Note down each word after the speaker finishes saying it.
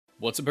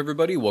What's up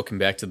everybody, welcome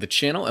back to the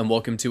channel and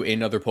welcome to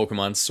another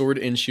Pokemon Sword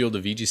and Shield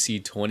of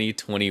VGC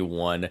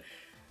 2021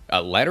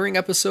 laddering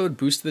episode,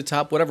 boost to the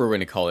top, whatever we're going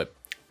to call it.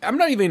 I'm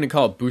not even going to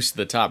call it boost to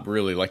the top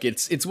really, like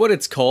it's what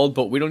it's called,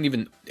 but we don't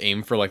even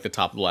aim for like the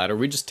top of the ladder,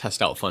 we just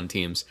test out fun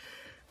teams.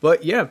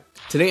 But yeah,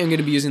 today I'm going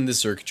to be using the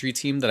XURKITREE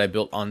team that I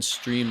built on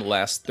stream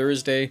last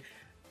Thursday.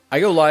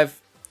 I go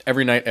live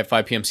every night at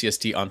 5 p.m.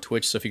 CST on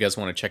Twitch, so if you guys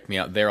want to check me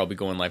out there, I'll be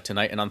going live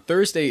tonight. And on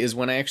Thursday is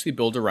when I actually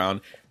build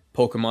around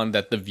Pokemon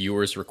that the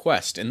viewers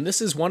request, and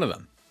this is one of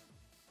them.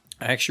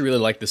 I actually really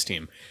like this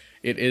team.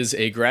 It is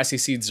a Grassy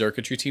Seed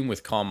XURKITREE team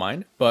with Calm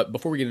Mind, but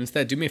before we get into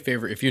that, do me a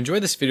favor, if you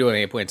enjoyed this video at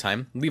any point in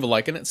time, leave a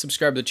like on it,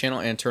 subscribe to the channel,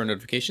 and turn on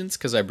notifications,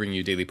 because I bring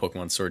you daily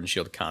Pokemon Sword and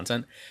Shield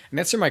content. And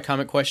answer my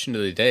comment question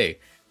of the day.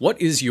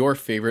 What is your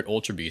favorite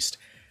Ultra Beast?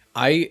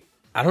 I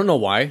don't know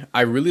why.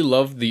 I really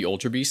love the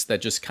Ultra Beasts that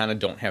just kind of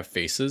don't have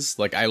faces.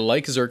 Like, I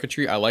like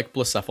XURKITREE, I like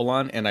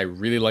Blacephalon, and I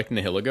really like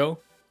Nihilego.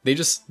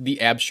 The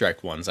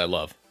abstract ones I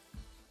love.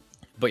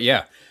 But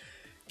yeah,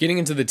 getting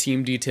into the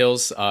team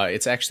details,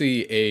 it's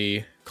actually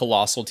a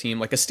Colossal team,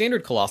 like a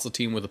standard Colossal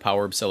team with a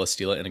Power of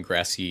Celesteela and a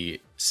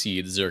Grassy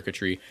Seed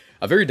XURKITREE.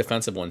 A very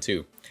defensive one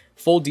too.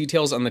 Full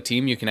details on the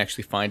team you can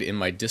actually find in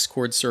my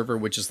Discord server,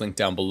 which is linked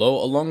down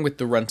below, along with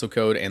the rental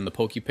code and the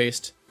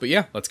Pokepaste. But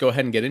yeah, let's go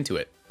ahead and get into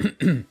it.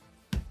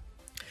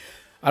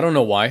 I don't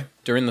know why,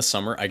 during the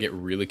summer I get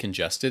really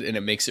congested and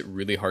it makes it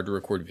really hard to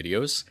record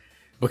videos.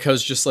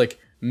 Because just like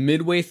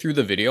midway through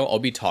the video, I'll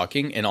be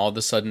talking and all of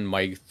a sudden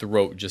my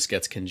throat just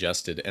gets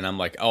congested. And I'm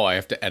like, oh, I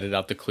have to edit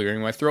out the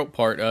clearing my throat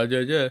part.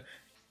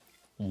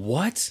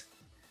 What?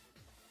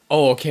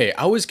 Oh, okay.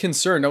 I was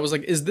concerned. I was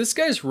like, is this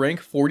guy's rank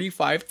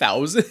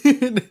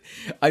 45,000?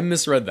 I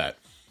misread that.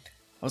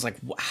 I was like,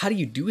 how do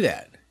you do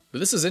that? But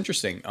this is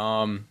interesting.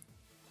 Dang,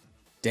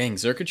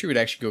 XURKITREE would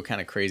actually go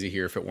kind of crazy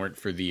here if it weren't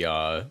for the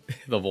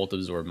the Volt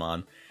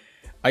Absorbmon.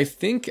 I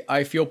think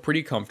I feel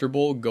pretty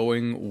comfortable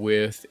going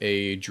with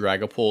a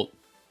Dragapult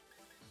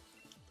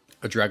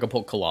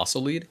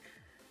Colossal lead.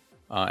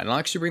 And I'll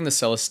actually bring the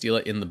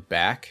Celesteela in the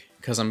back,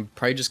 because I'm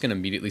probably just going to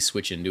immediately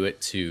switch into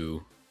it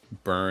to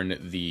burn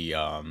the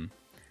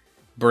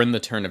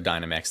turn of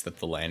Dynamax that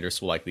the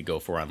Landorus will likely go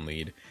for on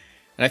lead.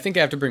 And I think I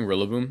have to bring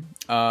Rillaboom.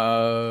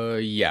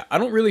 Yeah, I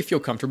don't really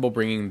feel comfortable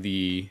bringing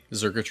the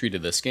XURKITREE to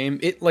this game.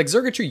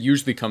 XURKITREE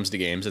usually comes to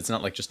games. It's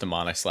not like just a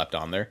mon I slapped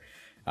on there.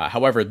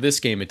 However,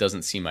 this game, it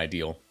doesn't seem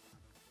ideal.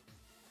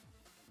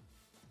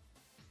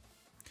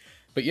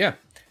 But yeah.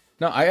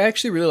 No, I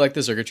actually really like the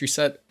XURKITREE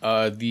set.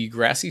 The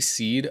Grassy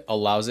Seed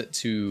allows it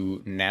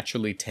to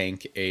naturally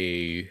tank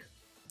a...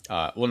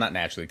 well, not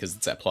naturally, because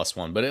it's at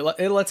 +1, but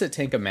it lets it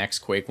tank a Max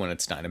Quake when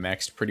it's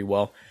Dynamaxed pretty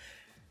well.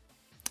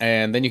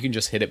 And then you can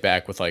just hit it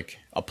back with, like,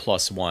 a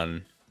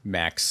 +1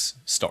 Max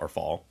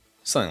Starfall.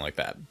 Something like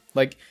that.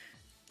 Like,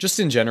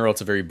 just in general,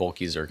 it's a very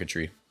bulky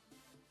XURKITREE.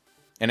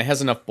 And it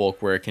has enough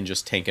bulk where it can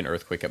just tank an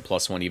Earthquake at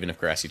 +1 even if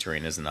grassy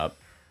terrain isn't up.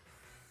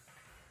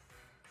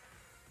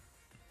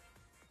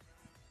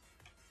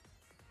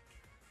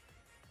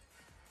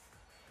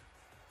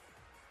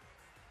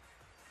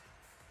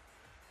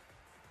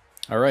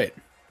 Alright.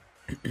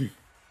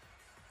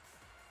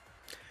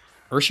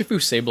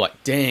 Urshifu Sableye.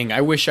 Dang, I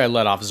wish I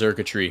let off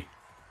XURKITREE.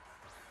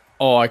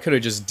 Oh, I could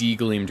have just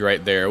D-gleamed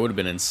right there. It would have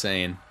been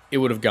insane. It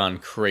would have gone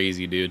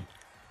crazy, dude.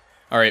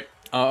 Alright.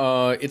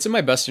 It's in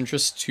my best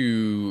interest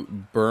to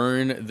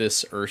burn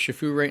this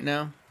Urshifu right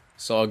now,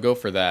 so I'll go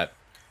for that.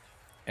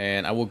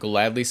 And I will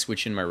gladly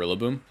switch in my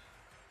Rillaboom.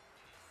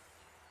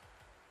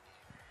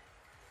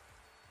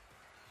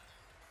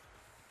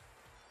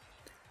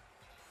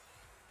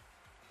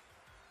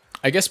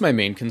 I guess my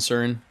main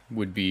concern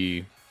would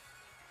be...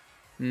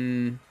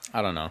 I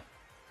don't know.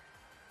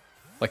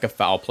 Like a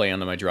foul play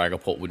onto my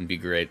Dragapult wouldn't be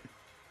great.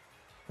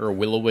 Or a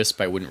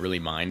Will-O-Wisp I wouldn't really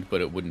mind, but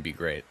it wouldn't be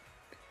great.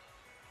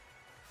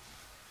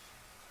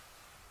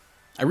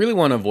 I really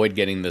want to avoid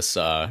getting this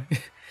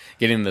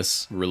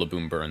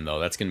Rillaboom burn, though.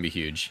 That's going to be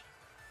huge.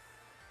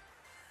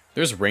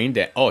 There's Rain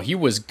Dance. Oh, he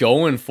was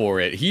going for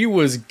it. He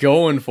was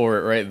going for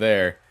it right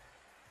there.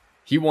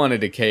 He wanted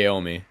to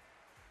KO me.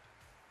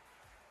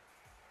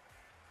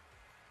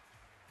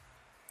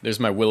 There's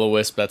my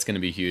Will-O-Wisp. That's going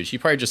to be huge. He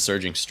probably just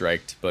Surging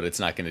Striked, but it's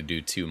not going to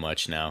do too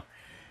much now.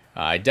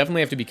 I definitely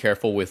have to be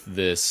careful with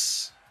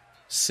this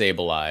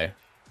Sableye.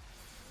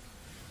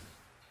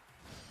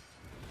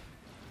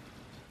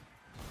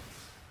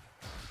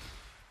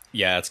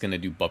 Yeah, it's going to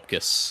do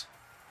Bupkis.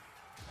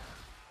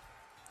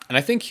 And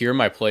I think here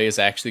my play is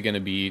actually going to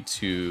be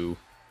to...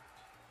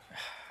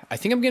 I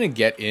think I'm going to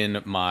get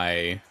in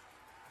my...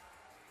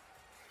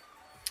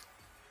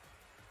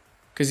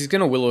 Because he's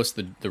going to Will-O-Wisp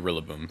the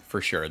Rillaboom, for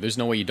sure. There's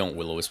no way you don't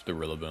Will-O-Wisp the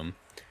Rillaboom.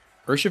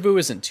 Urshifu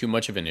isn't too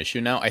much of an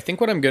issue now. I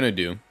think what I'm going to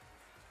do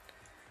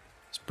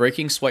is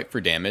Breaking Swipe for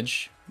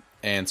damage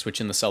and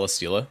switch in the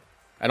Celesteela.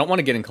 I don't want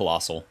to get in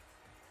Colossal,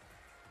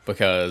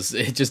 because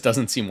it just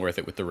doesn't seem worth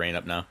it with the rain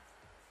up now.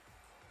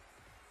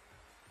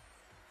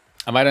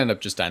 I might end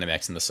up just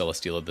Dynamaxing the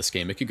Celesteela this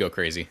game. It could go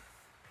crazy.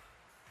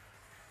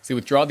 See,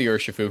 withdraw the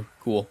Urshifu.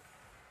 Cool.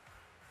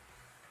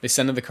 They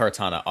send in the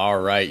Kartana.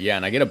 Alright, yeah,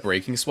 and I get a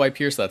breaking swipe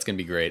here, so that's going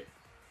to be great.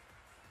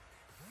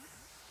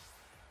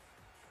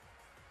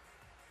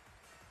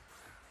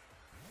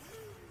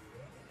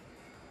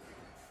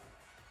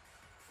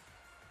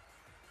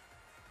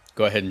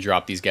 Go ahead and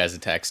drop these guys'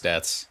 attack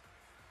stats.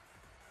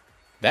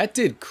 That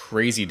did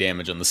crazy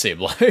damage on the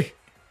Sableye.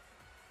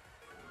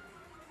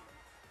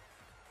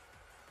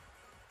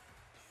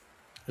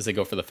 As they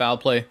go for the foul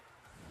play.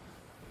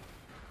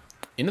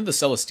 Into the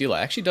Celesteela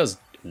actually does...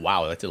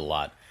 Wow, that did a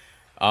lot.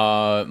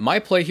 My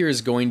play here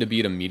is going to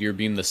be to Meteor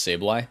Beam the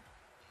Sableye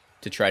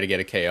to try to get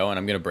a KO, and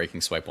I'm going to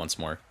Breaking Swipe once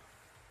more.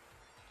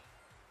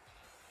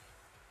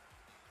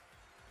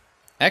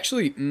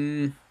 Actually,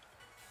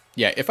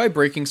 yeah, if I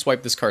Breaking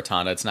Swipe this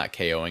Kartana, it's not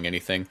KOing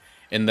anything,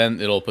 and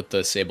then it'll put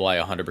the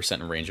Sableye 100%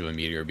 in range of a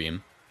Meteor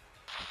Beam.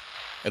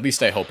 At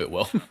least I hope it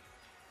will.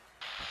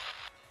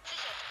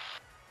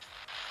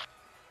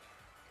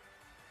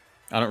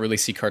 I don't really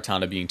see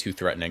Kartana being too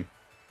threatening.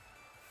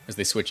 As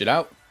they switch it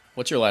out,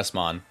 what's your last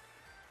mon?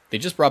 They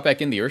just brought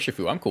back in the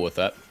Urshifu. I'm cool with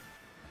that.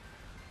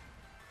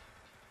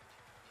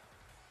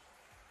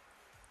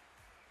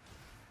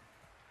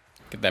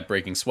 Get that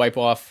Breaking Swipe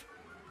off.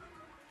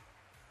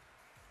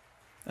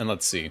 And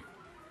let's see.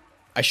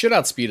 I should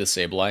outspeed a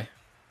Sableye.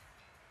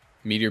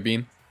 Meteor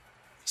Beam.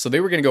 So they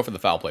were going to go for the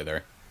foul play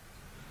there.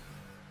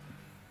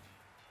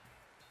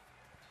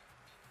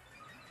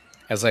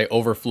 As I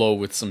overflow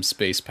with some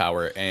space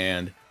power,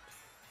 and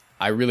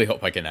I really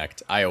hope I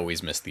connect. I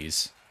always miss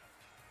these.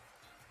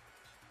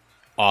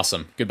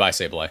 Awesome. Goodbye,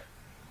 Sableye.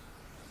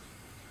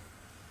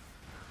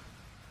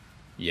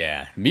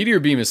 Yeah, Meteor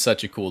Beam is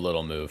such a cool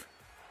little move.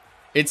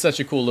 It's such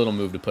a cool little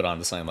move to put on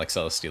to something like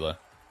Celesteela.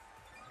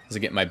 As I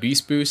get my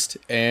Beast Boost,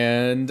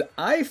 and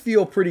I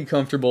feel pretty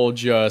comfortable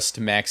just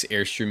max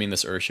airstreaming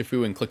this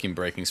Urshifu and clicking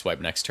Breaking Swipe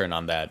next turn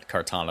on that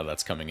Kartana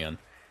that's coming in.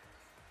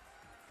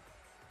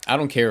 I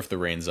don't care if the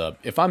rain's up.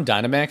 If I'm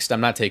Dynamaxed,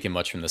 I'm not taking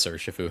much from this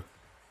Urshifu.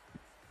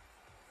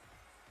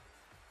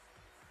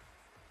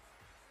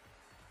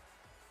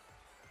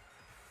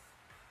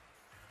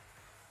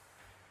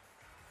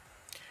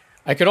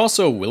 I could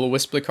also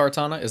Will-O-Wisp the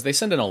Kartana. As they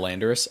send in a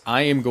Landorus,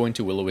 I am going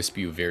to Will-O-Wisp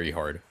you very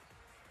hard.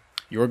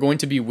 You are going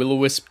to be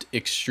Will-O-Wisped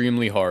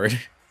extremely hard.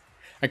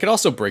 I could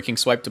also Breaking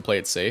Swipe to play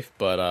it safe,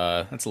 but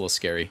that's a little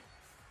scary.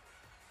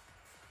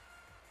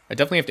 I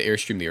definitely have to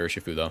Airstream the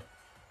Urshifu, though.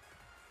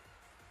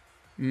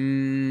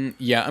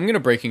 Yeah, I'm going to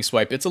Breaking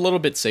Swipe. It's a little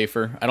bit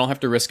safer. I don't have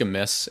to risk a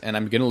miss, and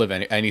I'm going to live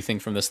anything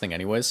from this thing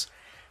anyways.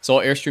 So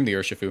I'll Airstream the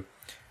Urshifu.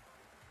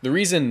 The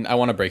reason I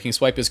want to Breaking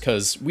Swipe is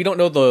because we don't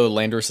know the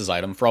Landorus'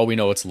 item. For all we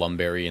know, it's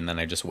Lumberry, and then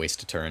I just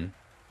waste a turn.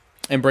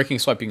 And Breaking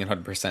Swipe being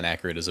 100%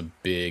 accurate is a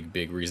big,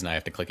 big reason I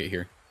have to click it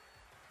here.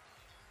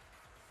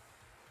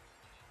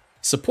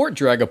 Support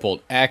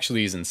Dragapult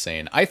actually is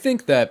insane. I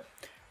think that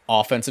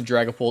offensive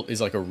Dragapult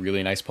is like a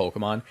really nice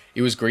Pokemon.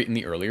 It was great in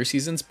the earlier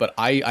seasons, but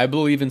I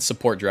believe in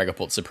support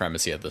Dragapult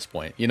supremacy at this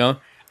point, you know?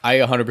 I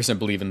 100%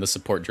 believe in the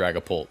support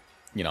Dragapult,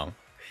 you know?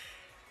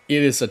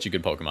 It is such a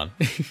good Pokemon.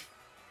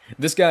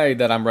 This guy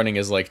that I'm running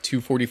is like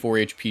 244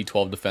 HP,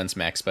 12 defense,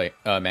 max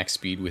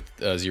speed with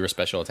 0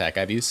 special attack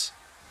IVs.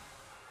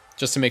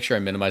 Just to make sure I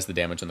minimize the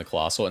damage on the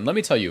Colossal. And let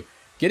me tell you,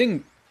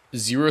 getting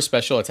 0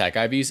 special attack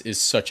IVs is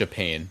such a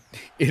pain.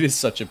 It is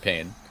such a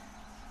pain.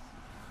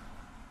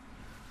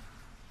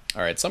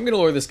 Alright, so I'm going to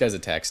lower this guy's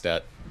attack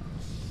stat.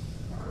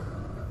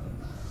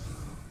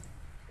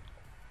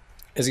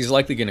 As he's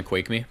likely going to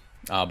Quake me,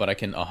 but I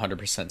can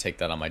 100% take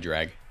that on my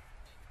drag.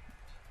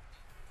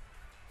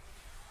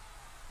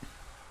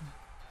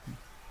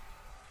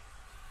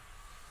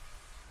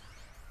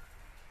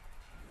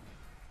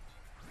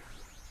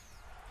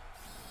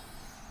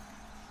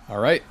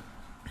 Alright.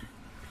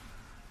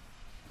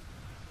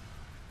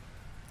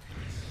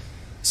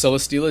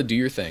 Celesteela, do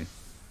your thing.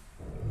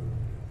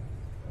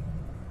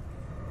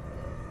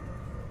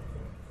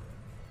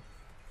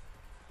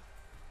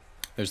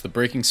 There's the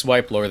Breaking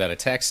Swipe, lower that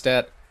attack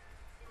stat.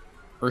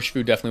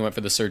 Urshifu definitely went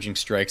for the Surging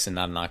Strikes and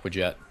not an Aqua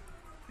Jet.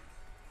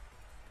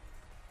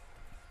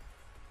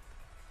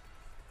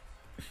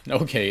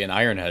 Okay, an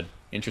Iron Head.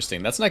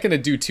 Interesting. That's not going to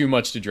do too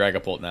much to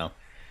Dragapult now.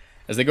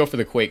 As they go for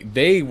the Quake,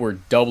 they were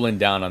doubling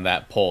down on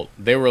that Pult.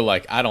 They were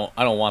like, I don't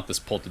want this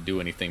Pult to do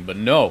anything. But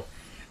no,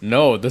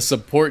 the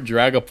support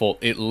Dragapult,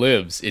 it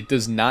lives. It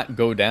does not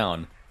go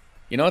down.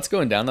 You know what's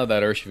going down though?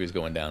 That Urshifu is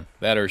going down.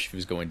 That Urshifu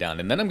is going down.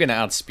 And then I'm going to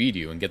outspeed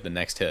you and get the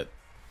next hit.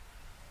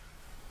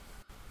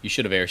 You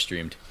should have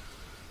Airstreamed.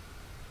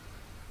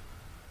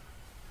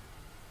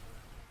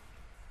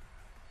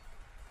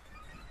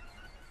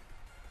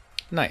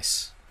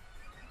 Nice.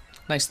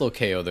 Nice little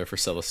KO there for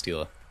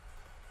Celesteela.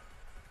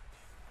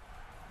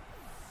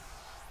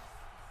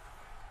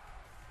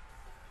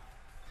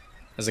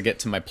 As I get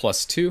to my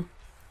 +2.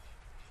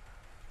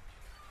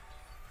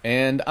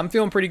 And I'm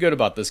feeling pretty good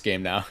about this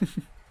game now.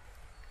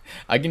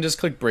 I can just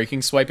click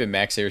Breaking Swipe and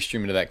max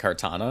Airstream into that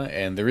Kartana,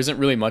 and there isn't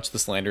really much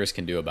this Landorus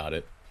can do about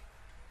it.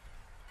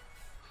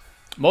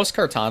 Most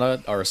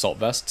Kartana are Assault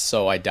Vests,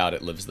 so I doubt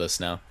it lives this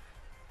now.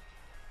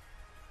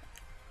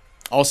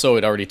 Also,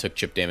 it already took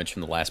chip damage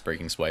from the last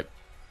Breaking Swipe.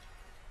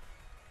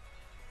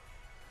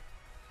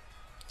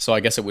 So I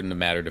guess it wouldn't have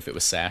mattered if it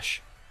was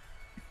Sash.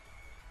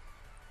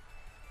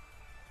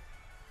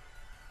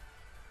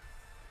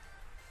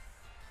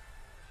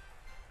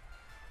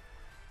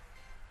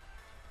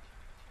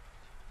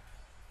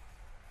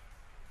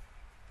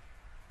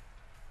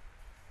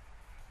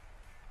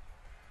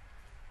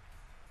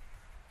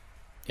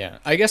 Yeah,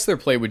 I guess their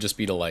play would just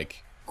be to,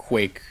 like,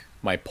 Quake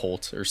my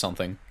Polt or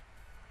something.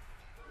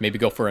 Maybe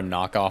go for a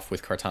knockoff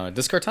with Kartana.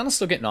 Does Kartana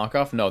still get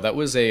knockoff? No, that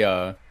was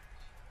a,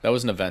 that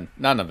was an event.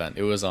 Not an event.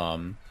 It was,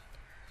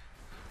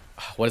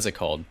 what is it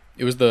called?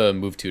 It was the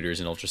move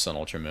tutors in Ultra Sun,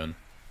 Ultra Moon.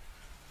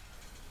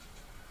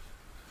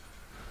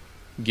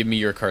 Give me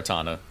your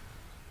Kartana.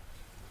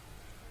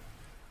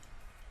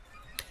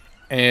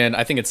 And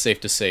I think it's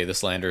safe to say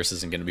this Landorus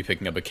isn't going to be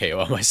picking up a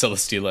KO on my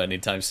Celesteela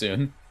anytime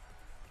soon.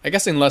 I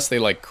guess unless they,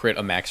 like, crit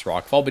a max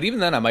Rockfall, but even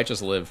then I might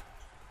just live.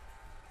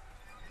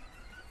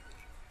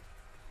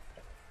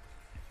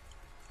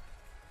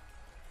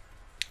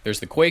 There's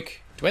the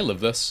Quake. Do I live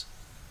this?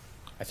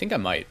 I think I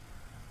might.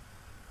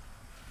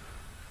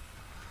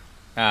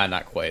 Ah,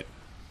 not quite.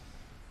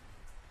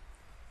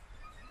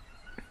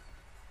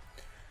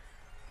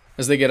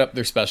 As they get up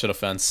their special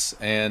defense,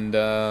 and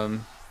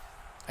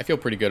I feel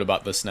pretty good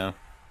about this now.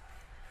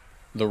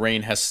 The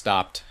rain has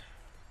stopped.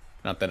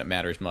 Not that it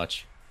matters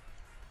much.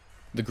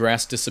 The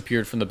grass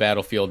disappeared from the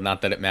battlefield,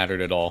 not that it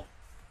mattered at all.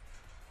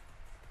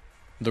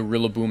 The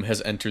Rillaboom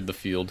has entered the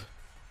field.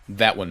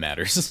 That one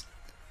matters.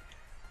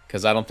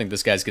 Because I don't think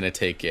this guy's going to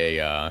take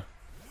a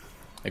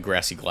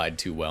Grassy Glide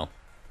too well.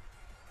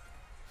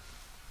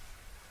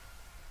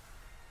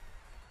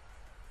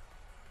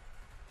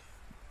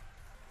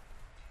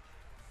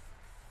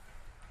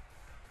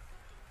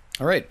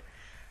 Alright.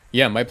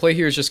 Yeah, my play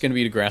here is just going to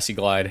be to Grassy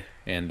Glide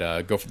and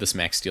go for this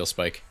max Steel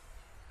Spike.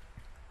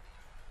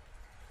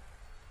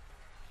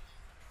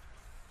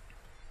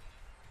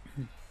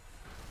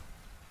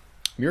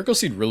 Miracle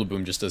Seed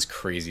Rillaboom just does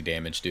crazy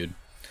damage, dude.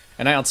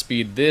 And I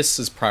outspeed. This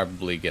is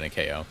probably going to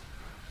KO.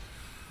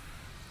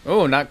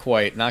 Oh, not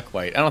quite. Not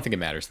quite. I don't think it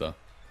matters, though.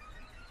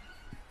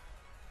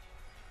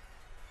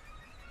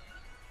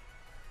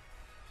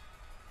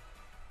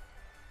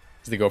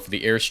 As they go for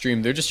the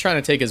Airstream, they're just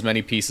trying to take as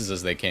many pieces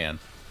as they can.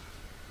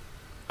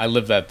 I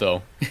live that,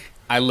 though.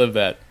 I live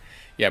that.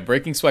 Yeah,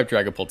 Breaking Swipe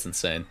Dragapult's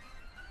insane.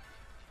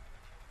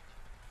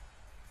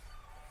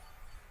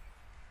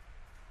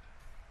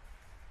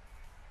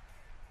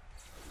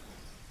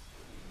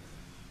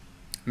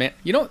 Man,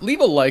 you know, leave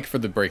a like for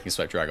the Breaking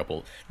Swipe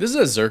Dragapult. This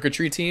is a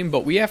XURKITREE team,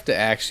 but we have to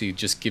actually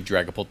just give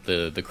Dragapult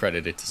the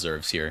credit it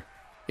deserves here.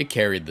 It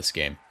carried this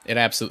game. It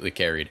absolutely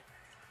carried.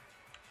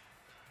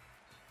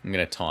 I'm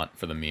going to taunt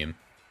for the meme.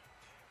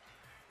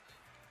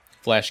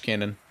 Flash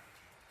Cannon.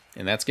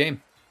 And that's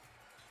game.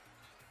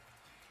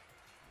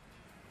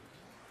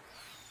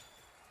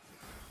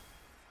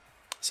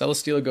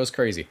 Celesteela goes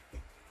crazy.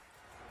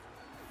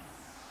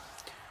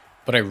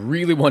 But I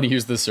really want to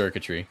use this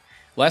XURKITREE.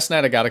 Last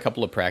night I got a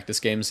couple of practice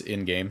games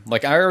in-game.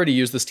 Like, I already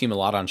use this team a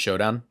lot on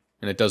Showdown,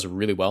 and it does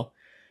really well.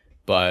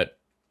 But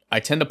I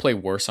tend to play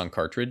worse on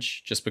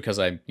cartridge, just because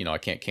I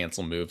can't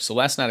cancel moves. So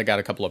last night I got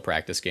a couple of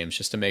practice games,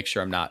 just to make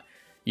sure I'm not,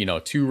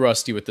 too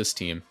rusty with this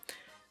team.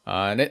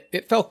 And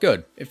it felt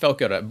good. It felt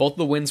good. Both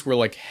the wins were,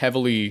 like,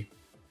 heavily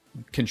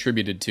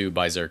contributed to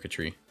by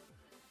XURKITREE.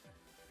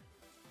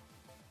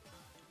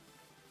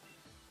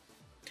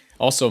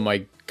 Also,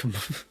 I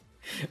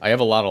have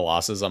a lot of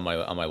losses on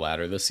my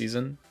ladder this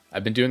season.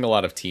 I've been doing a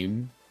lot of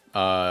team,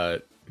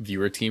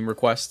 viewer team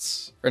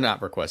requests, or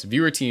not requests,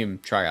 viewer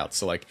team tryouts.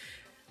 So, like,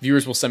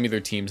 viewers will send me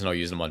their teams and I'll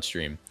use them on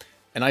stream.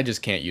 And I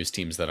just can't use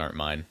teams that aren't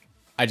mine.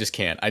 I just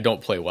can't. I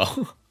don't play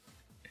well.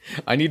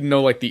 I need to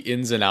know, like, the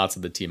ins and outs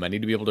of the team. I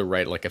need to be able to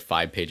write, like, a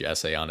 5-page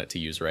essay on it to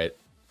use right.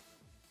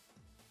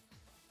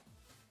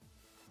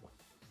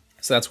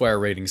 So that's why our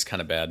rating's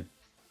kind of bad.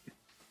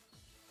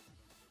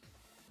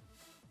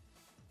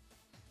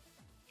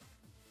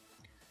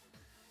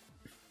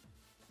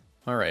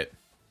 All right.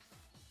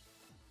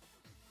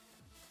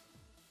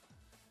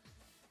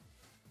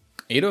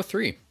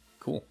 803.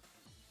 Cool.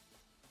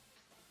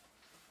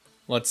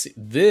 Let's see.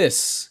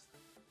 This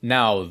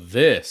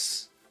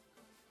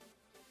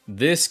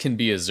can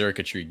be a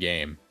XURKITREE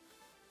game.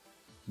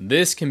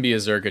 This can be a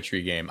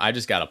XURKITREE game. I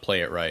just gotta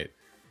play it right.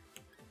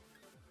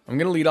 I'm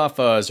gonna lead off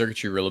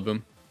XURKITREE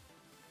Rillaboom.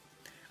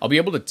 I'll be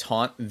able to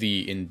taunt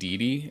the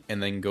Indeedee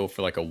and then go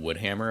for like a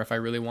Woodhammer if I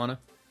really wanna.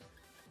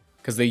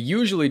 Because they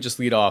usually just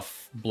lead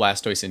off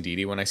Blastoise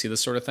Indeedee when I see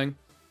this sort of thing.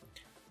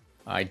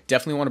 I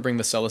definitely want to bring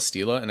the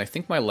Celesteela, and I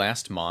think my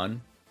last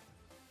Mon...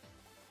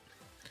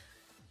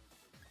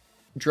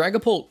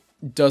 Dragapult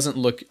doesn't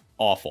look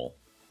awful.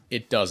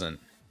 It doesn't.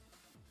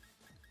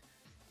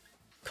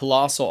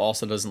 Colossal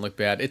also doesn't look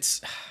bad.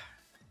 It's...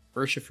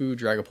 Urshifu,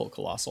 Dragapult,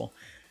 Colossal.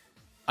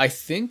 I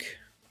think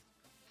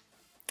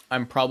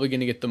I'm probably going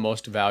to get the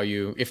most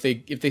value... If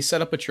they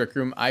set up a Trick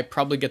Room, I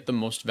probably get the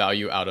most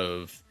value out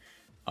of...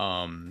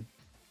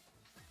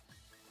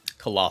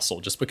 Colossal,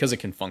 just because it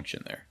can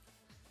function there.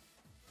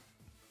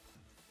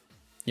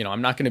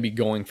 I'm not going to be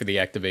going for the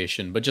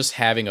activation, but just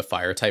having a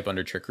fire type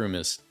under Trick Room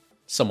is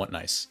somewhat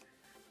nice.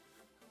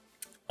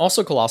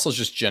 Also, Colossal's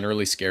just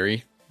generally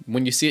scary.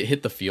 When you see it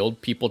hit the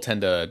field, people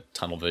tend to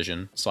tunnel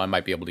vision, so I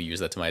might be able to use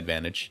that to my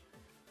advantage.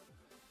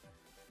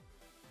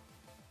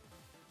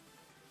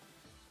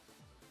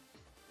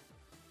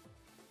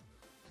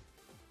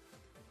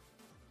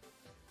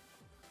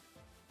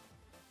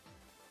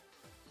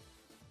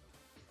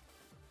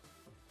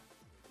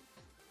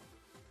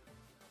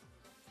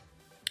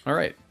 All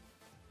right.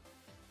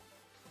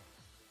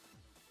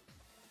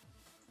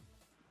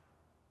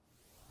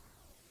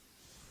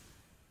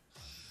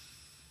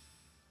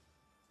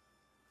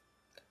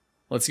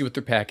 Let's see what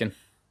they're packing.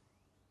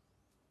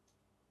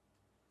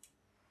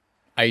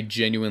 I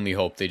genuinely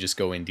hope they just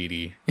go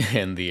Indeedee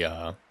and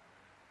the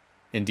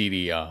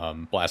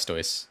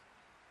Blastoise.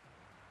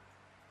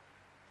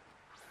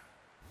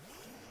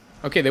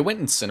 Okay, they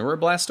went Incineroar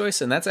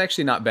Blastoise, and that's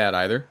actually not bad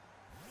either.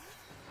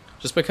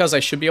 Just because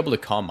I should be able to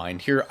Calm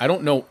Mind here. I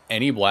don't know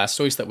any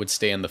Blastoise that would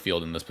stay in the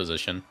field in this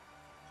position.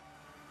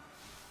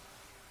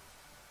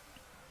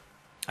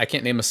 I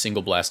can't name a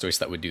single Blastoise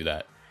that would do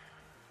that.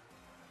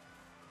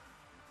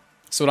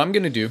 So what I'm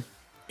going to do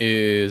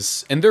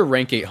is... And they're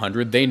rank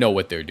 800. They know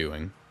what they're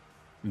doing.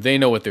 They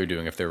know what they're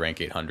doing if they're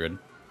rank 800.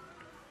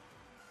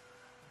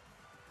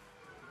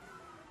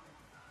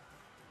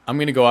 I'm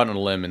going to go out on a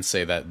limb and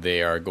say that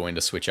they are going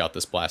to switch out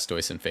this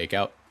Blastoise and Fake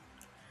Out.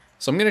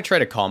 So I'm going to try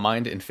to Calm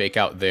Mind and Fake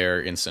Out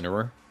their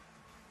Incineroar.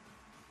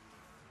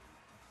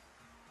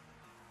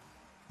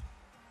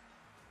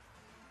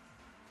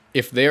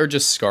 If they are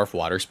just Scarf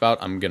Water Spout,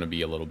 I'm going to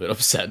be a little bit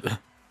upset.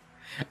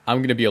 I'm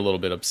going to be a little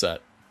bit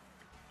upset.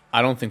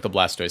 I don't think the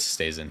Blastoise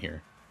stays in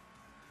here.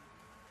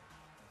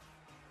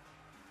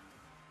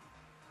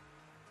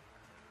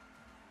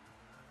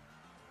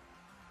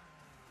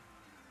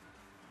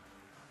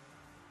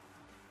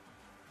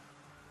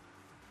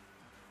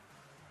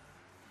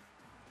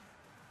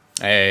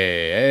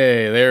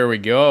 Hey, there we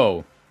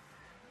go.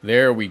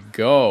 There we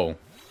go.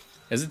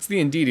 As it's the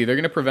Indeedee, they're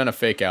going to prevent a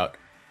Fake Out.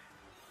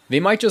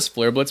 They might just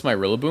Flare Blitz my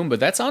Rillaboom, but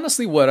that's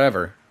honestly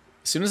whatever.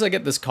 As soon as I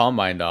get this Calm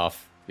Mind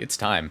off, it's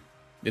time.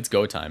 It's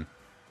go time.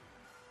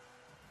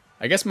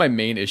 I guess my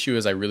main issue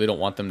is I really don't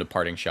want them to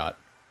Parting Shot.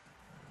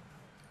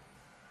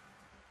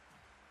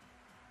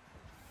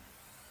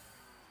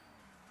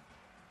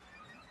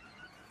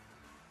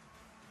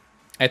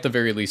 At the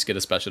very least, get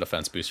a special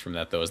defense boost from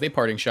that, though. As they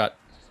Parting Shot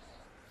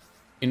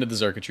into the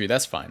XURKITREE,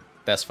 that's fine.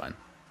 That's fine.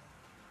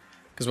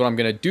 Because what I'm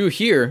going to do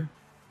here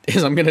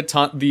is I'm going to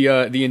taunt the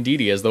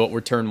Indeedee as though it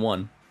were turn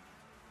 1.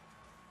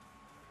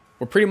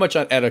 We're pretty much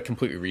at a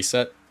complete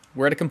reset.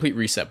 We're at a complete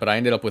reset, but I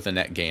ended up with a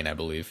net gain, I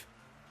believe.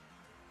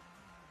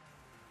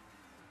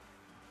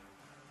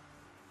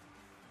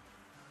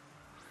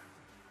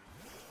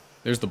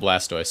 There's the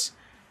Blastoise.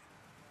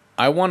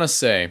 I want to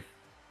say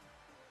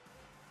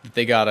that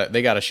they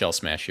got a Shell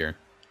Smash here.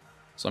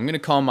 So I'm going to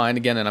Calm Mind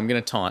again, and I'm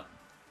going to taunt.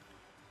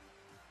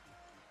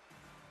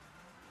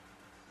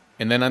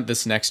 And then on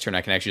this next turn,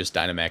 I can actually just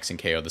Dynamax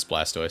and KO this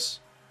Blastoise.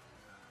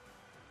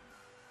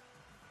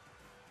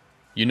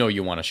 You know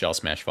you want to Shell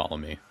Smash follow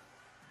me.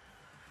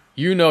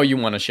 You know you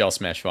want to Shell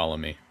Smash follow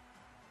me.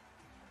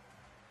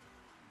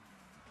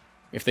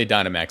 If they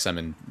Dynamax, I'm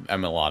in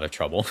a lot of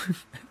trouble.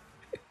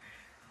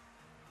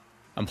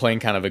 I'm playing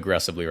kind of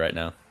aggressively right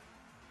now.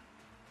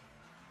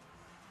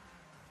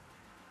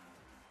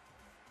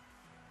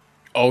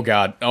 Oh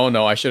god. Oh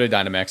no, I should have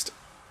Dynamaxed.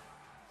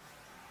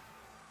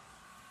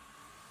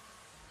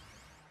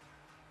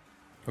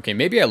 Okay,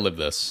 maybe I live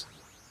this.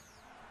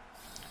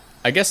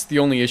 I guess the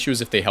only issue is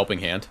if they Helping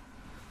Hand.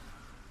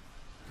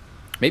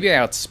 Maybe I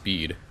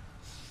outspeed.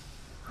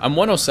 I'm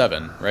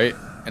 107, right?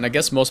 And I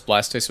guess most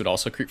Blastoise would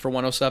also creep for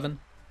 107.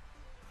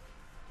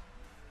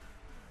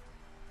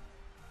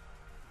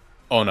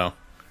 Oh no.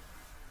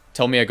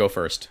 Tell me I go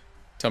first.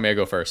 Tell me I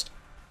go first.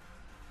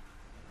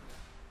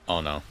 Oh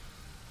no.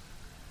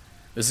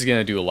 This is going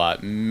to do a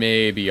lot.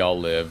 Maybe I'll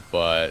live,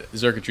 but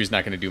XURKITREE's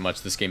not going to do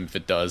much this game if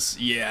it does.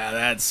 Yeah,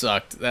 that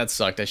sucked. That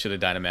sucked. I should have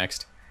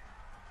Dynamaxed.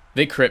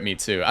 They crit me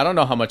too. I don't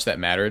know how much that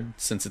mattered,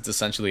 since it's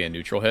essentially a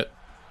neutral hit.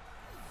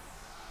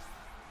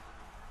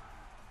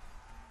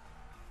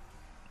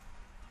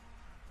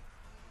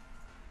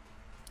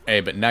 Hey,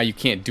 but now you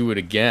can't do it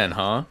again,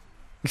 huh?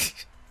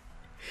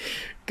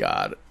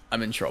 God,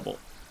 I'm in trouble.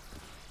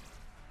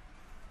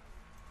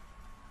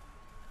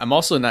 I'm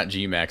also not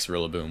G-Max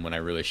Rillaboom when I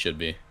really should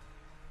be.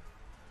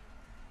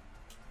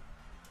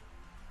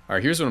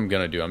 Alright, here's what I'm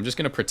going to do. I'm just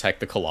going to protect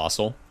the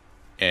Colossal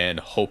and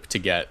hope to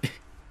get...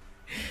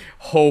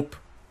 hope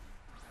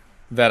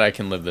that I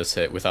can live this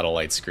hit without a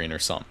light screen or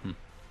something.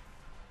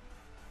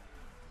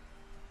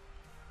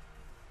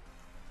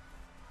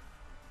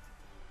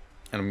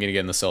 And I'm going to get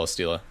in the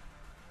Celesteela.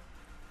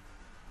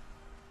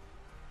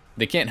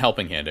 They can't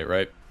Helping Hand it,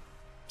 right?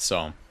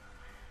 So,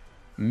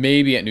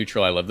 maybe at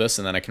neutral I live this,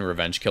 and then I can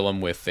Revenge Kill him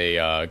with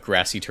a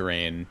Grassy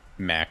Terrain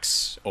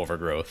Max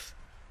Overgrowth.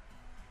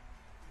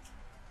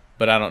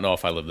 But I don't know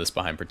if I live this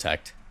behind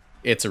Protect.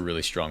 It's a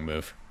really strong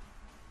move.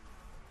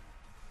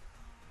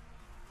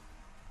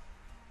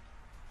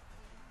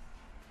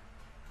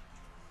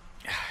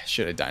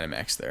 should have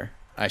Dynamaxed there.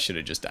 I should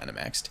have just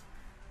Dynamaxed.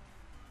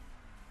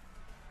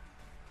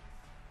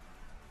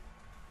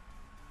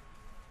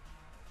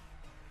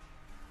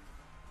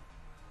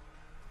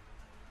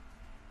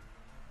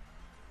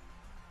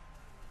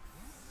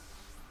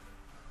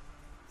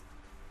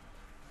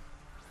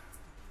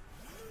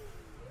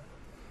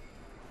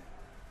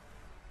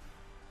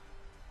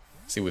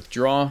 See,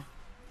 withdraw.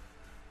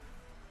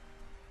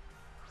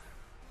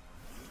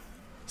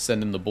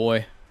 Send in the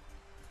boy.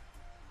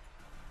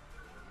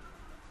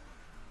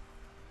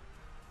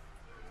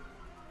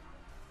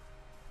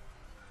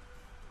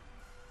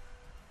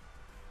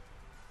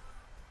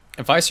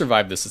 If I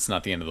survive this, it's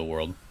not the end of the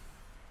world.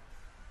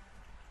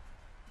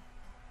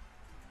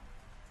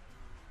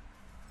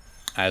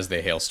 As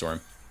they hailstorm.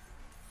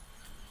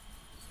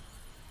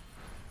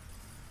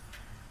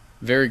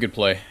 Very good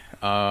play.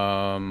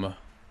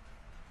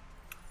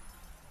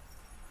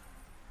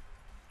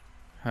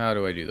 How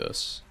do I do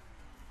this?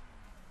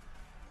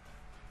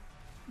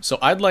 So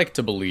I'd like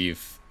to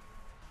believe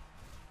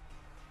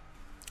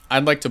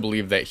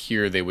that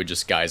here they would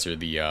just geyser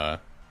the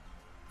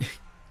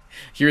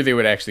here they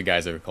would actually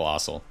geyser the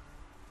Colossal.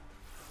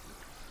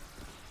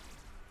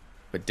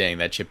 But dang,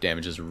 that chip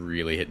damage is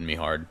really hitting me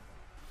hard.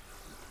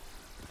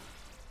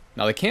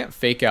 Now they can't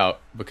fake out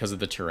because of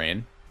the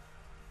terrain.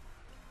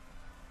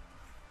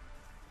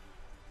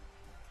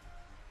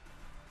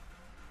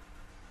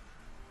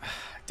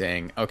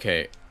 Dang,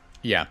 okay.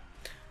 Yeah.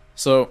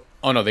 So,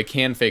 oh no, they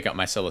can fake out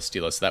my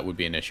Celesteela, so that would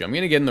be an issue. I'm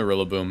going to get in the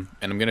Rillaboom,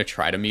 and I'm going to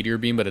try to Meteor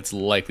Beam, but it's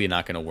likely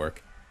not going to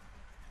work.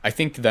 I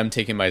think them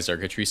taking my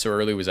XURKITREE so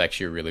early was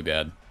actually really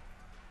bad.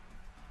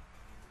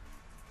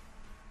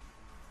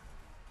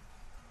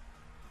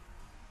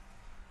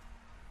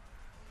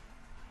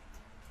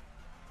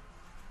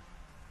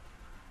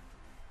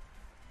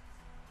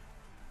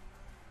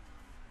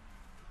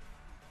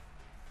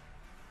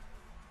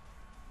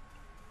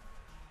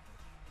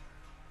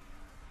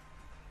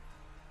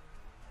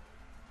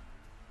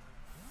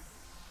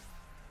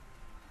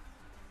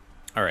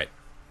 All right.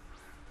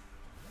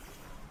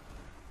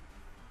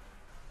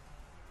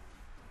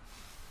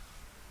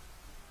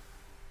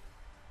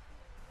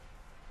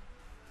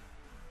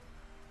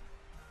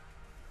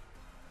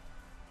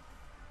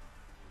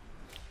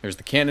 There's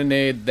the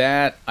Cannonade.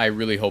 That I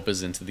really hope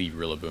is into the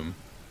Rillaboom.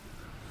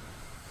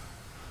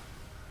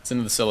 It's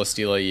into the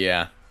Celesteela.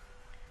 Yeah.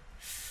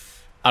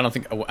 I don't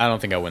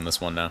think I win this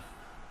one now.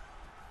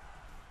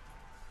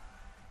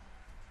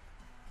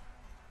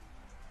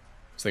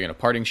 So they're gonna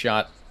Parting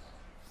Shot.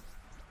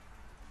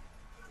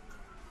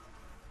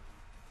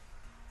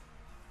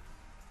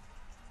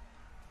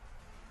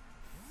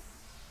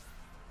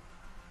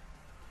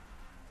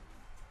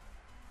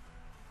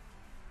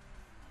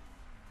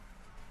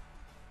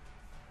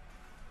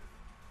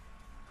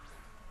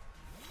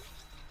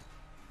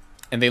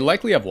 And they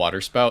likely have Water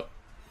Spout,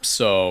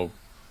 so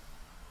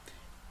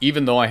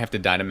even though I have to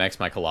Dynamax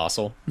my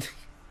Colossal,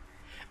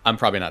 I'm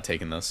probably not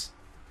taking this.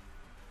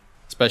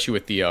 Especially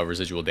with the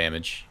residual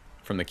damage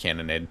from the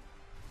Cannonade.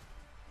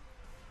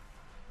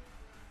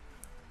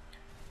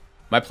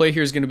 My play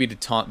here is going to be to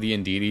taunt the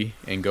Indeedee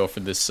and go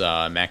for this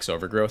max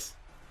Overgrowth.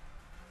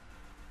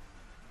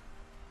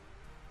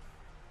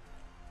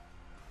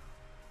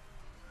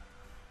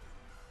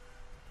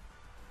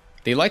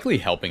 They likely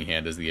Helping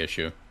Hand is the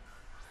issue.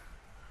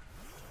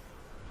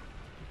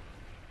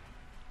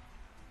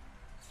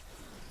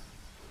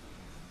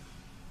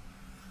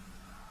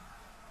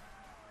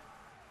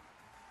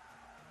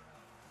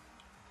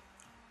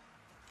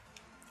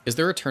 Is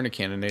there a turn of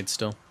Cannonade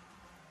still?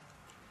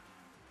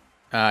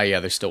 Yeah,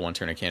 there's still one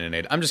turn of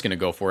Cannonade. I'm just going to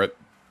go for it.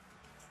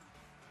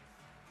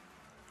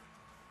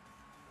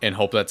 And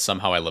hope that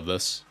somehow I live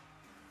this.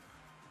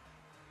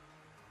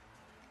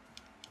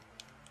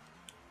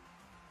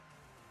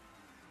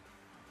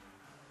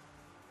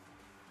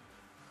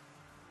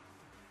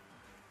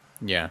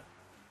 Yeah.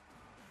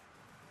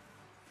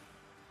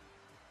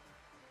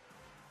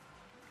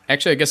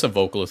 Actually, I guess a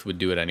Vocalith would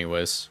do it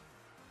anyways.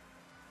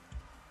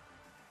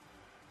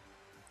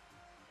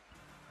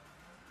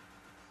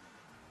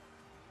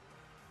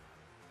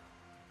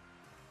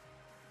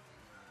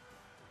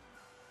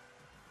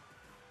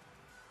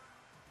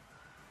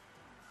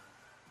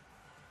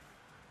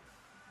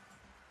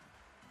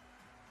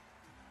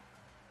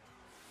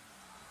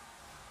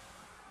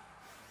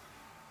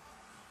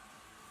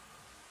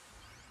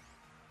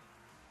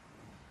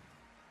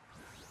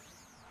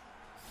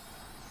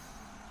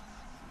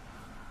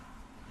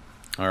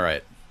 All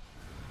right.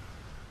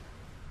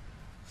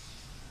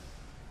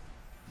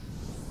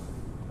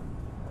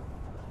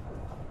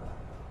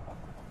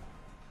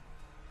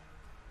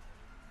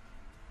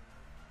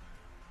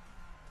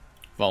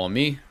 Follow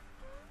me.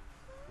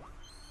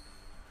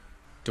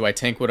 Do I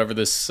tank whatever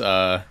this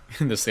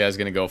this guy's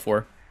gonna go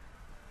for?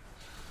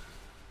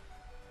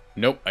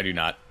 Nope, I do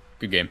not.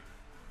 Good game.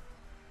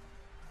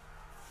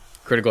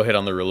 Critical hit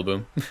on the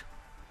Rillaboom.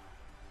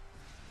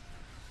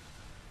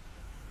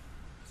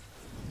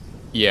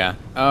 Yeah,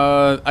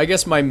 I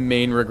guess my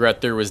main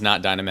regret there was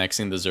not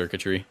Dynamaxing the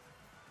XURKITREE.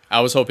 I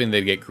was hoping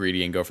they'd get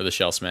greedy and go for the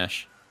Shell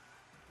Smash.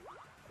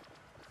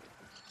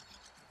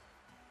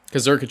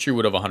 Because XURKITREE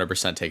would have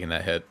 100% taken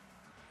that hit.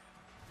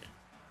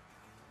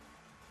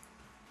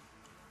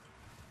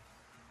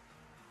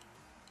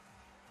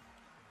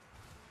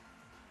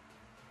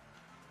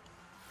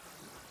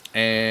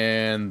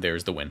 And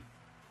there's the win.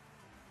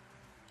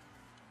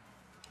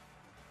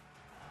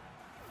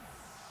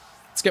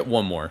 Let's get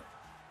one more.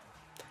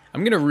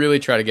 I'm going to really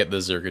try to get the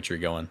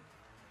XURKITREE going.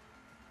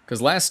 Because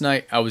last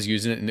night I was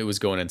using it and it was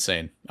going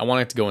insane. I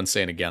want it to go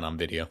insane again on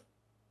video.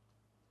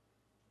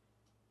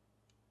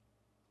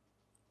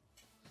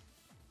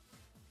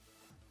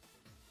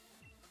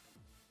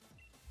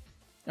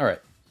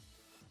 Alright.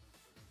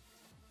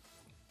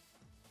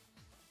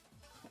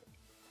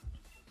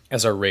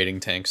 As our rating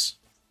tanks.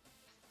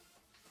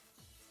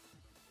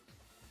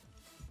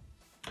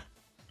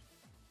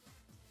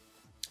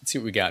 Let's see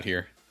what we got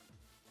here.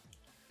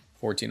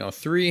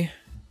 1403.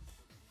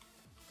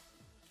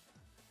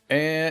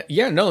 And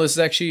yeah, no, this is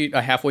actually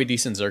a halfway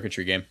decent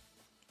XURKITREE game.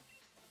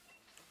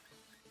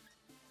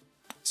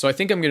 So I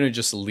think I'm going to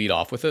just lead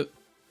off with it.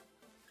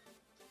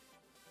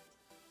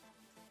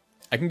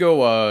 I can go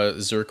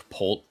Zerk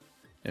Polt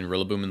and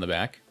Rillaboom in the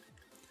back.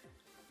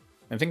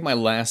 I think my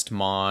last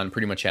Mon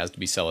pretty much has to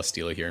be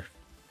Celesteela here.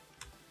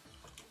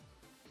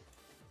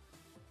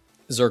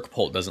 Zerk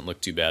Polt doesn't look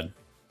too bad.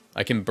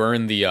 I can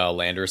burn the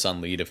Landorus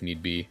on lead if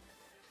need be.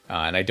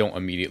 And I don't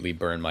immediately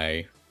burn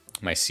my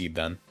seed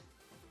then.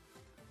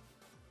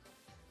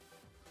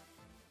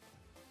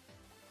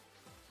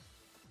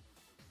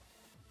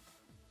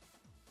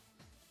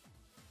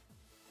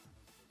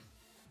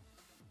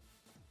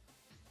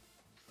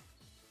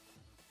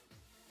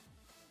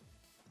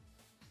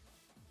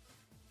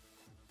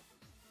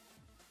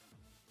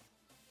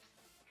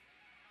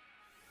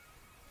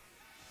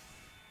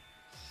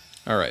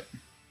 All right.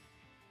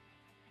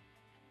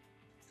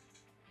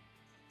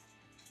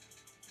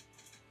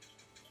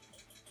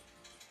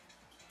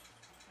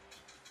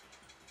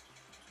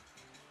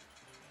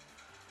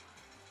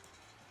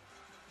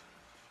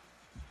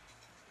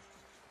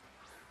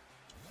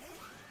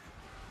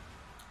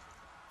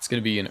 It's going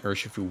to be an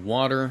Urshifu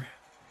Water.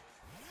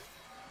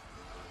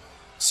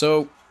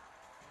 So,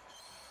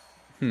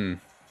 I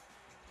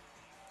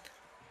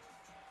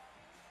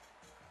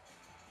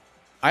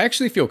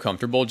actually feel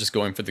comfortable just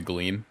going for the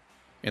Gleam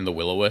and the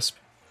Will-O-Wisp.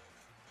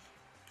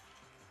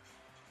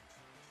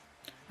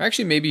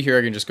 Actually, maybe here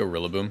I can just go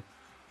Rillaboom.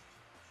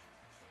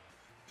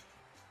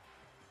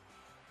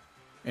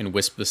 And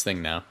Wisp this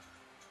thing now.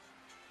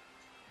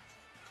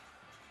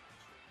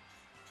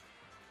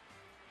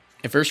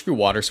 If Urshifu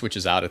Water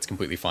switches out, it's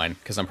completely fine,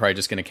 because I'm probably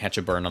just going to catch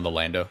a burn on the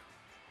Lando.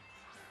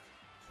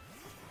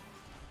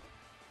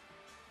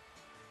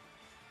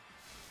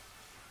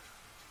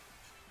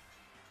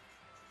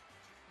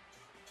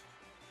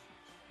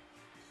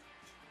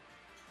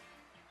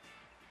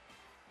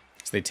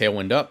 So they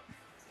Tailwind up.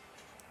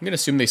 I'm going to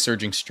assume they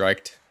Surging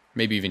Striked,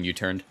 maybe even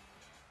U-turned.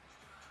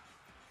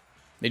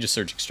 They just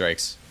Surging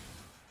Strikes.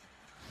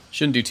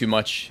 Shouldn't do too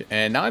much,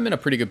 and now I'm in a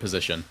pretty good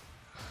position.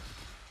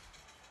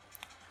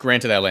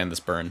 Granted, I land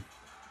this burn.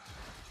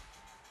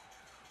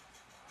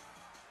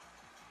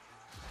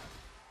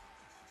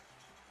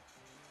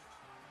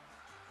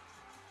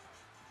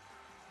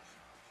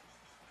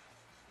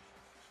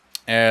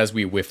 As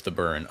we whiff the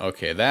burn.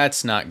 Okay,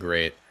 that's not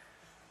great.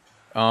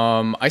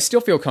 I still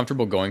feel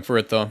comfortable going for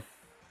it, though. I'm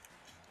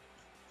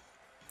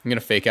going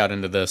to fake out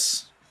into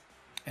this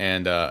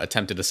and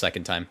attempt it a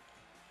second time.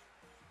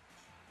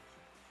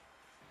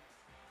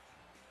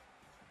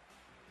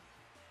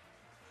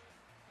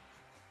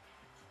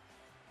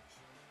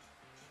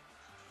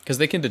 Because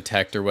they can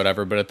detect or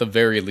whatever, but at the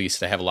very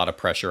least, I have a lot of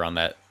pressure on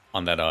that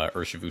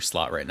Urshifu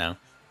slot right now.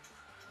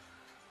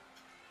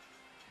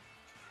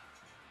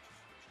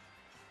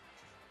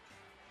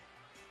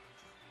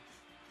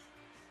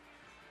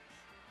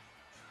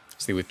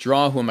 So they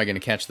withdraw. Who am I going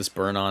to catch this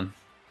burn on?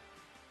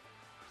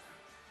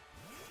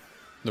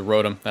 The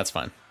Rotom. That's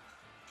fine.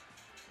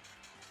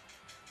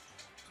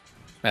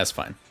 That's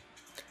fine.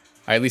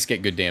 I at least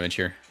get good damage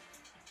here.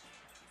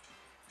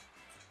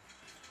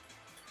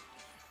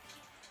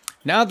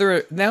 Now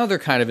they're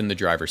kind of in the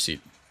driver's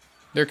seat.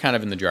 They're kind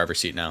of in the driver's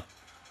seat now.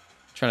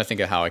 Trying to think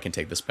of how I can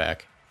take this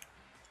back.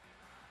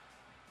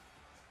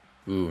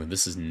 Ooh,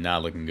 this is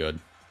not looking good.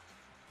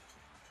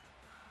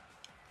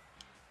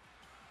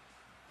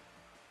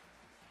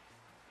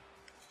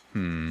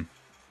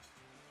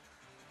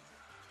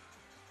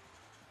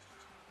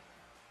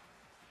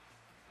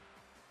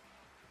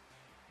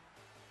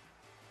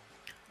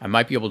 I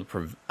might be able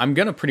to I'm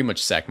gonna pretty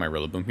much sack my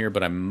Rillaboom here,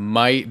 but I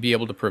might be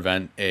able to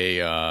prevent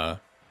a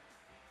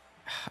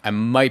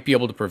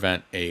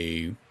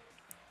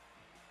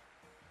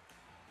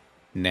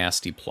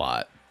nasty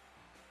plot.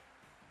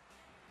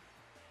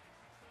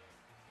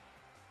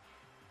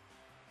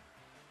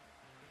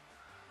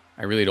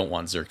 I really don't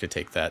want Zerk to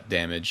take that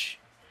damage.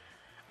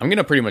 I'm going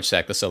to pretty much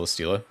sack the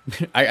Celesteela.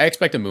 I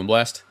expect a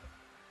Moonblast,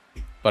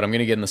 but I'm going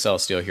to get in the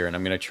Celesteela here, and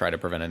I'm going to try to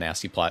prevent a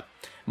nasty plot.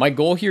 My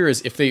goal here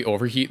is if they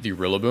overheat the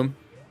Rillaboom,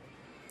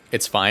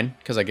 it's fine,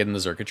 because I get in the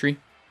XURKITREE.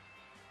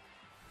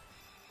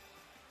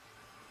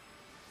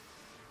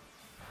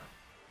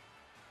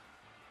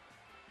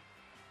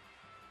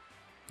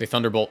 They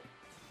Thunderbolt.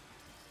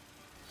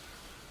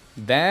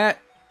 That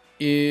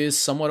is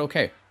somewhat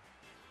okay.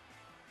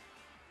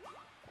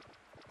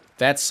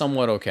 That's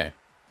somewhat okay.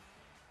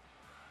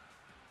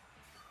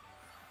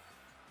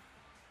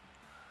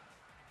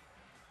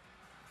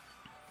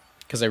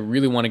 Because I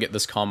really want to get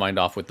this Calm Mind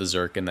off with the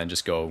Zerk and then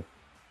just go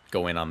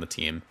in on the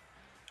team.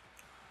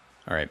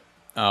 Alright.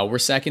 We're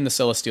sacking the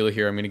Celesteela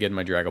here. I'm going to get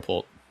my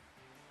Dragapult.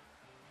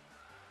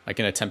 I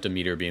can attempt a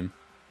Meteor Beam.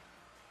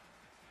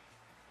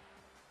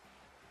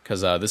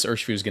 Because this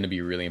Urshifu is going to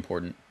be really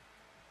important.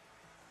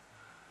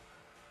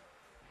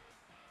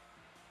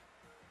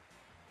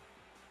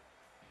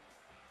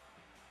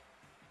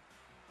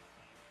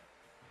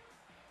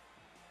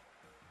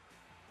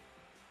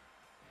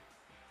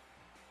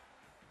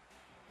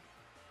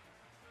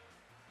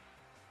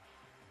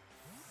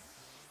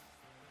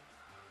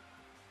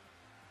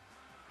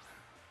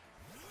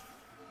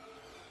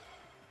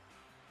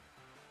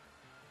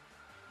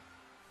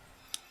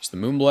 The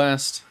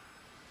Moonblast.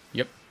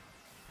 Yep.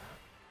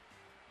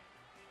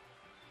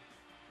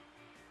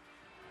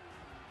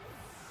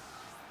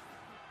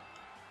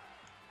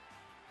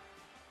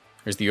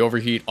 Here's the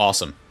Overheat.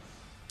 Awesome.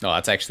 No,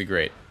 that's actually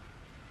great.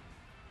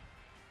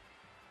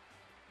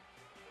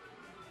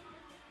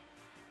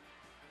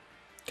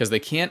 Because they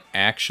can't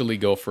actually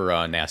go for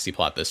a Nasty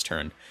Plot this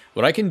turn.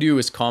 What I can do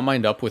is Calm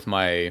Mind up with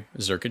my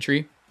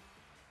XURKITREE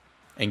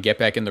and get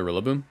back in the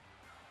Rillaboom.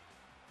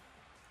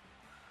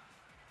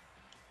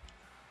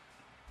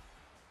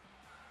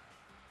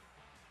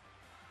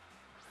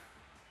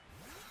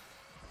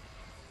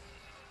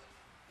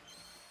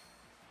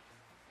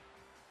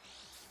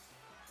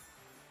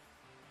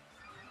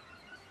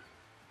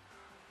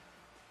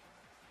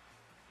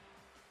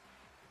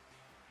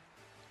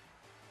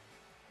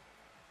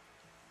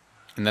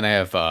 And then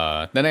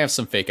I have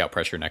some fake out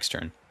pressure next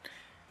turn.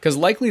 Because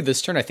likely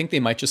this turn, I think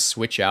they might just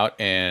switch out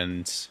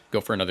and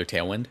go for another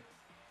Tailwind.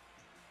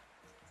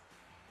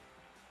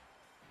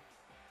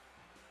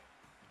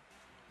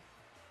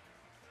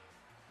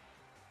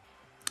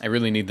 I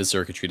really need the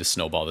XURKITREE to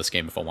snowball this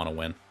game if I want to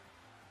win.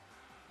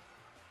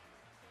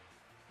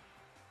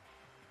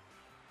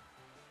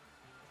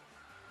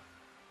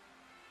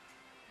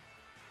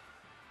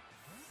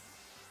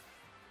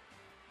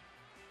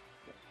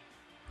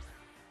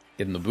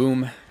 Getting the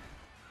boom.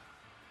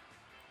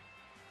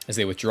 As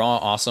they withdraw,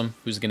 awesome.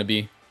 Who's it going to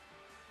be?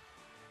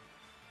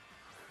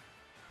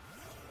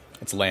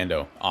 It's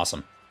Lando.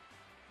 Awesome.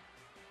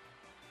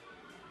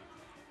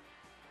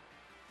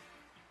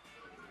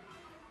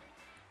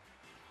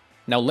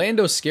 Now,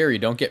 Lando's scary,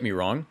 don't get me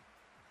wrong.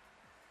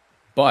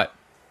 But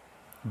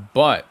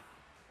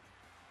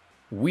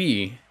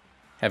we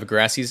have a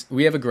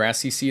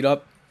Grassy seed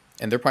up,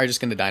 and they're probably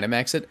just going to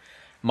Dynamax it.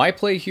 My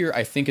play here,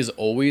 I think, is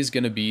always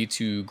going to be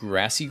to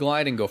Grassy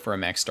Glide and go for a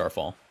Max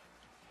Starfall.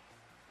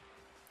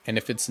 And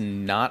if it's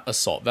not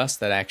Assault Vest,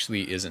 that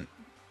actually isn't,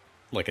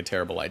 like, a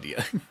terrible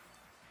idea.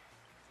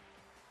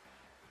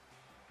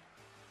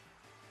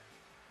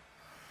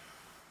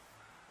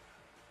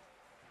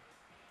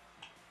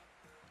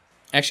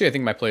 Actually, I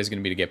think my play is going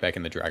to be to get back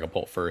in the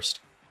Dragapult first.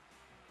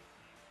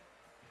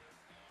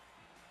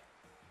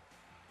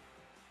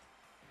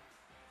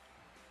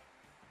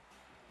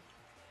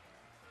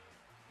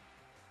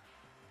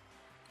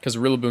 Because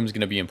Rillaboom is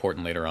going to be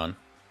important later on.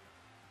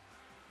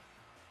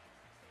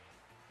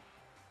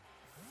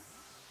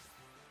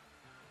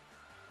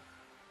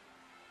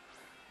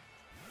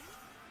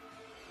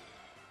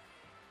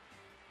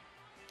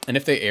 And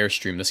if they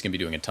Airstream, this can be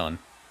doing a ton.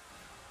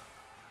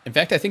 In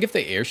fact, I think if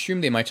they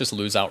Airstream, they might just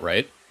lose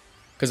outright.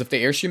 Because if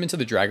they Airstream into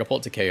the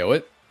Dragapult to KO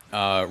it,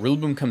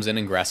 Rillaboom comes in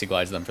and Grassy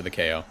Glides them for the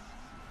KO.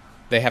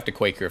 They have to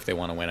Quaker if they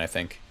want to win, I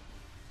think.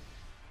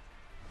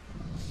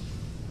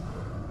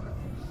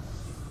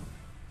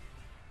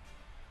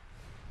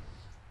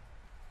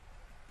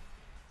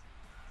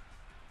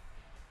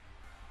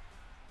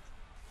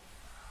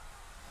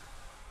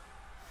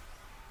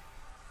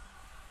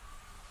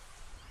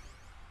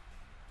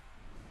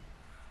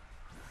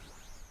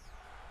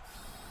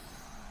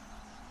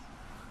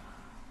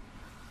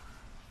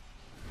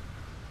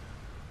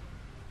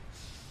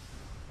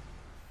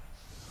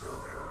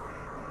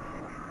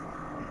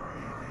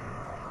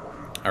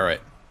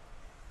 Alright.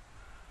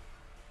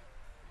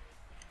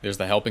 There's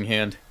the Helping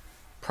Hand.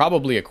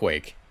 Probably a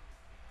Quake.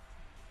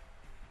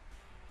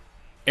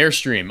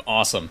 Airstream.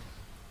 Awesome.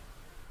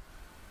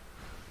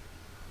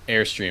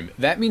 Airstream.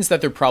 That means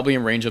that they're probably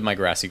in range of my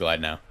Grassy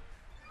Glide now.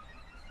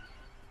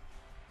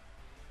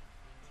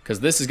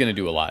 Because this is going to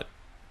do a lot.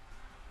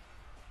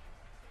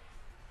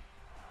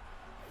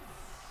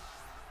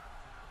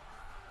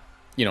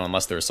 You know,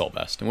 unless they're Assault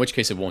Vest. In which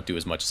case it won't do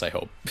as much as I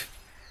hope.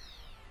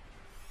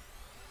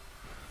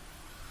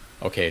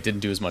 Okay, it didn't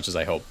do as much as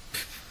I hope.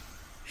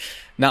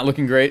 Not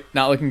looking great.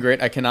 Not looking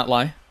great. I cannot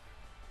lie.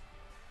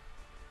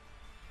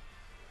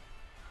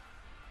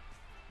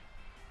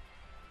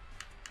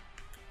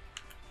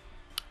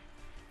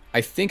 I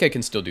think I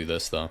can still do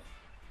this, though.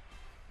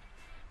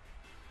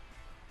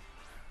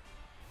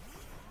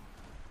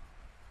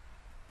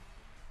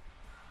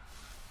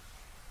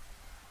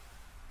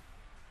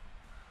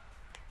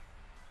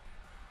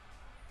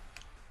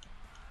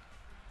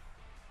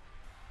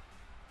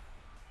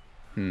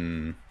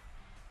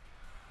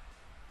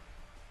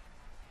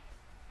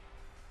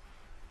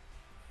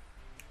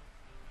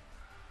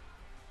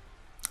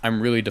 I'm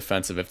really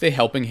defensive. If they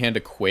helping hand a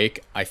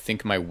Quake, I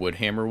think my Wood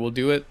Hammer will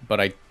do it, but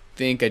I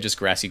think I just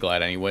Grassy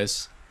Glide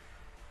anyways.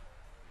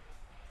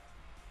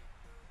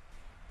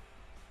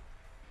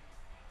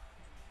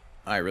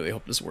 I really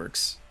hope this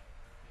works.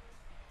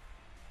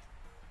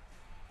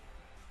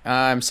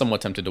 I'm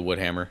somewhat tempted to Wood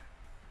Hammer.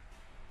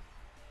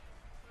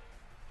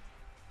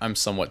 I'm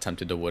somewhat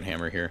tempted to Wood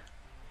Hammer here.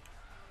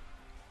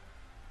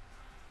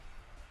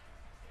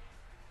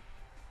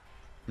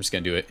 I'm just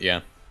gonna do it, yeah.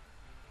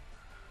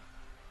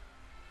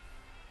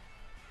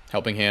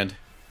 Helping Hand.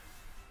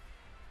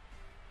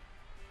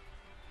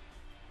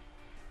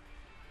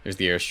 There's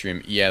the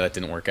Airstream. Yeah, that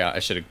didn't work out. I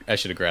should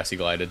have Grassy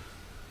Glided.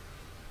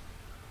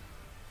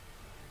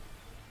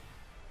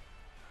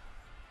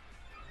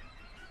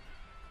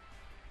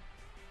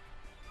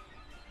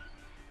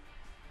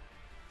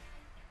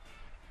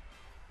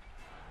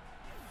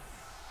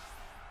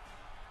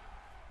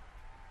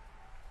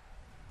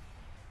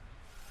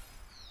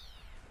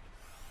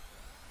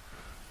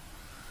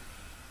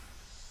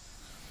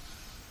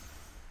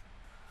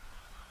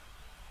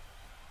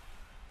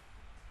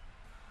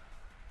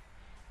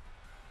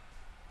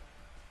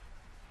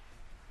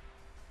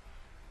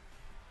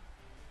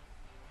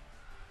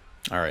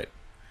 All right.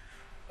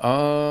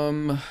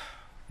 Let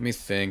me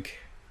think.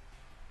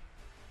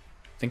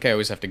 I think I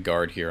always have to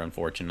guard here,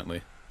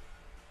 unfortunately.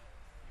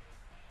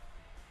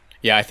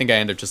 Yeah, I think I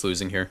end up just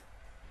losing here.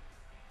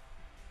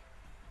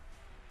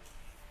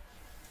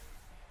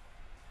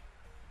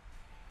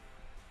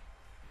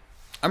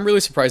 I'm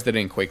really surprised they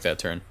didn't Quake that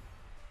turn.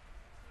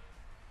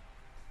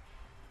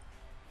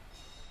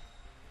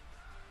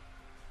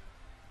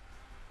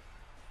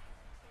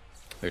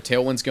 Their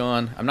Tailwind's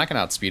gone. I'm not going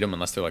to outspeed them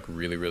unless they're like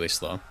really, really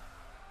slow.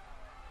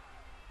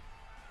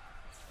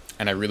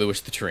 And I really wish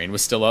the terrain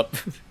was still up.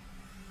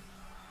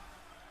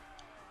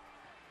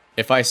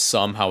 If I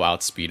somehow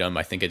outspeed them,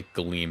 I think a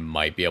Gleam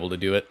might be able to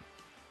do it.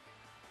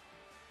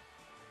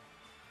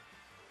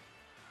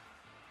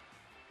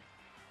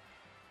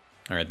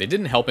 Alright, they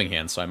didn't Helping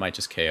Hand, so I might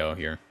just KO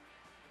here.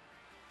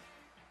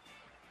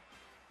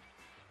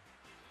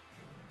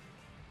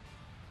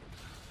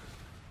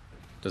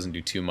 Doesn't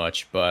do too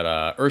much,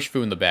 but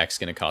Urshifu in the back is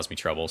going to cause me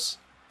troubles.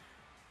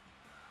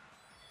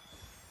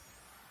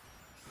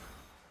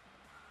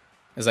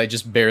 As I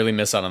just barely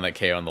miss out on that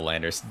KO on the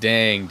Landers.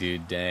 Dang,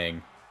 dude,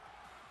 dang.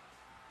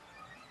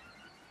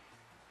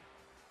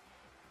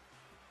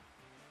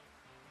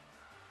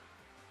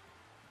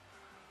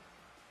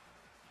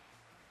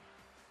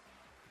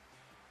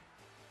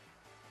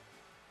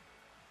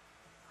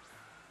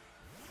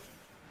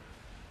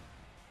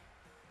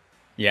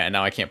 Yeah,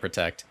 now I can't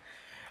protect.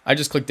 I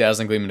just clicked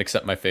Dazzling Gleam and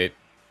accept my fate.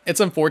 It's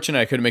unfortunate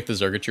I couldn't make the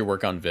XURKITREE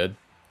work on vid,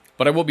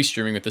 but I will be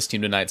streaming with this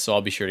team tonight, so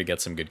I'll be sure to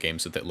get some good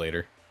games with it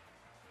later.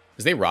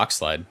 Because they Rock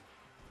Slide.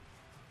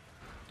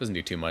 Doesn't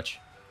do too much.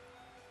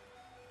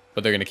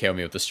 But they're going to KO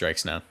me with the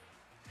strikes now.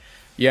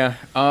 Yeah,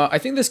 I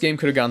think this game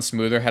could have gone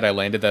smoother had I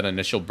landed that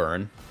initial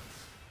burn.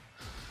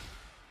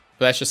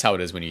 But that's just how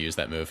it is when you use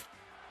that move.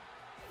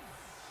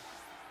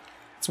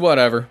 It's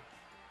whatever.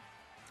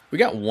 We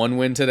got one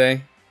win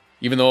today.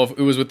 Even though if it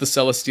was with the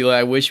Celesteela,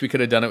 I wish we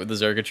could have done it with the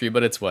XURKITREE,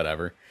 but it's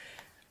whatever.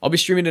 I'll be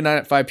streaming tonight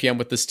at 5 p.m.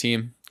 with this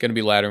team. Gonna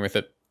be laddering with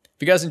it.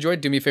 If you guys enjoyed,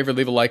 do me a favor,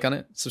 leave a like on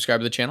it, subscribe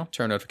to the channel,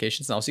 turn on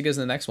notifications, and I'll see you guys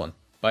in the next one.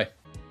 Bye.